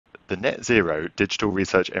The Net Zero Digital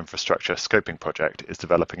Research Infrastructure Scoping Project is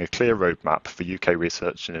developing a clear roadmap for UK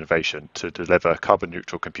research and innovation to deliver carbon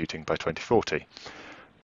neutral computing by 2040.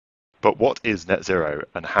 But what is net zero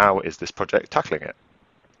and how is this project tackling it?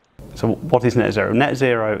 So what is net zero? Net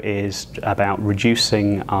zero is about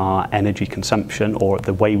reducing our energy consumption, or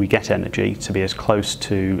the way we get energy, to be as close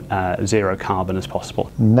to zero carbon as possible.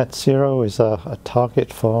 Net zero is a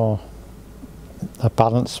target for a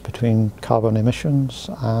balance between carbon emissions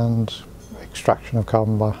and extraction of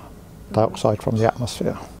carbon dioxide from the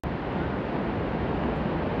atmosphere.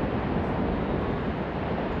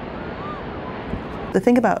 The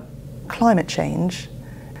thing about climate change,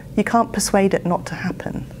 you can't persuade it not to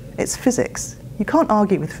happen. It's physics. You can't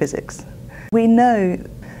argue with physics. We know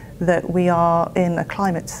that we are in a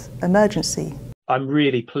climate emergency. I'm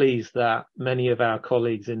really pleased that many of our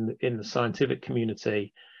colleagues in the scientific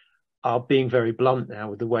community are being very blunt now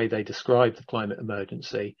with the way they describe the climate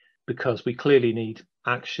emergency, because we clearly need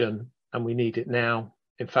action and we need it now.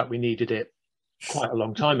 In fact, we needed it quite a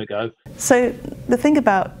long time ago. So the thing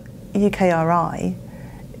about UKRI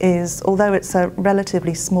is, although it's a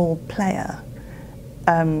relatively small player,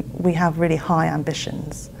 we have really high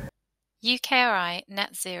ambitions. UKRI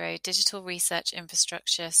Net Zero Digital Research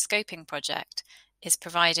Infrastructure Scoping Project is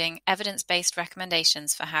providing evidence-based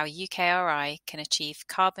recommendations for how UKRI can achieve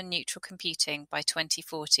carbon-neutral computing by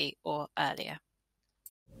 2040 or earlier.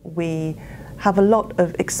 We have a lot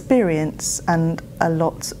of experience and a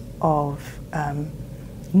lot of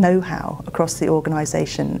know-how across the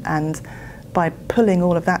organisation, and by pulling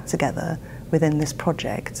all of that together within this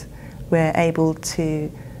project, we're able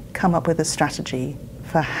to come up with a strategy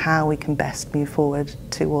for how we can best move forward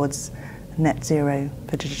towards net zero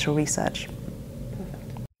for digital research.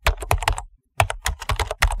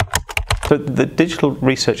 So the digital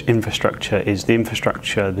research infrastructure is the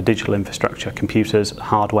digital infrastructure, computers,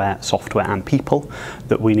 hardware, software and people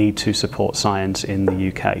that we need to support science in the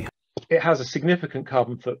UK. It has a significant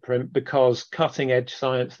carbon footprint because cutting edge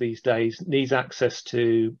science these days needs access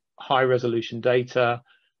to high resolution data.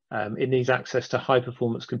 It needs access to high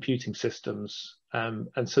performance computing systems. And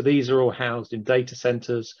so these are all housed in data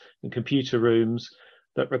centers and computer rooms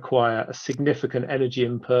that require a significant energy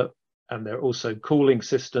input. And there are also cooling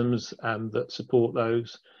systems that support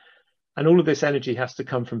those. And all of this energy has to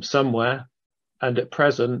come from somewhere. And at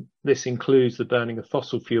present, this includes the burning of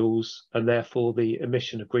fossil fuels and therefore the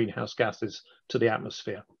emission of greenhouse gases to the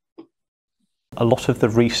atmosphere. A lot of the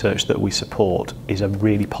research that we support is a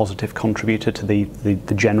really positive contributor to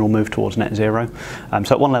the general move towards net zero.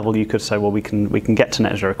 So at one level you could say, well, we can get to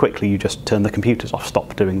net zero quickly, you just turn the computers off,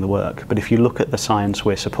 stop doing the work. But if you look at the science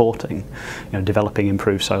we're supporting, developing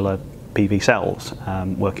improved solar PV cells,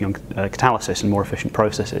 working on catalysis and more efficient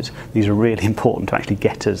processes, these are really important to actually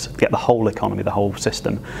get the whole economy, the whole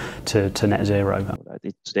system to net zero.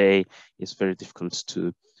 Today it's very difficult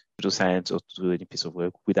to do science or to do any piece of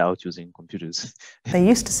work without using computers. They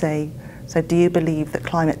used to say, so do you believe that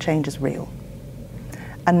climate change is real?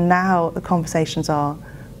 And now the conversations are,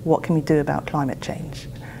 what can we do about climate change?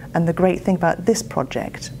 And the great thing about this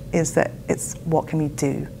project is that it's what can we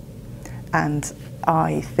do? And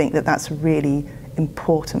I think that that's a really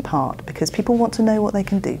important part, because people want to know what they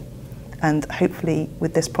can do. And hopefully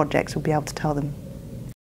with this project we'll be able to tell them.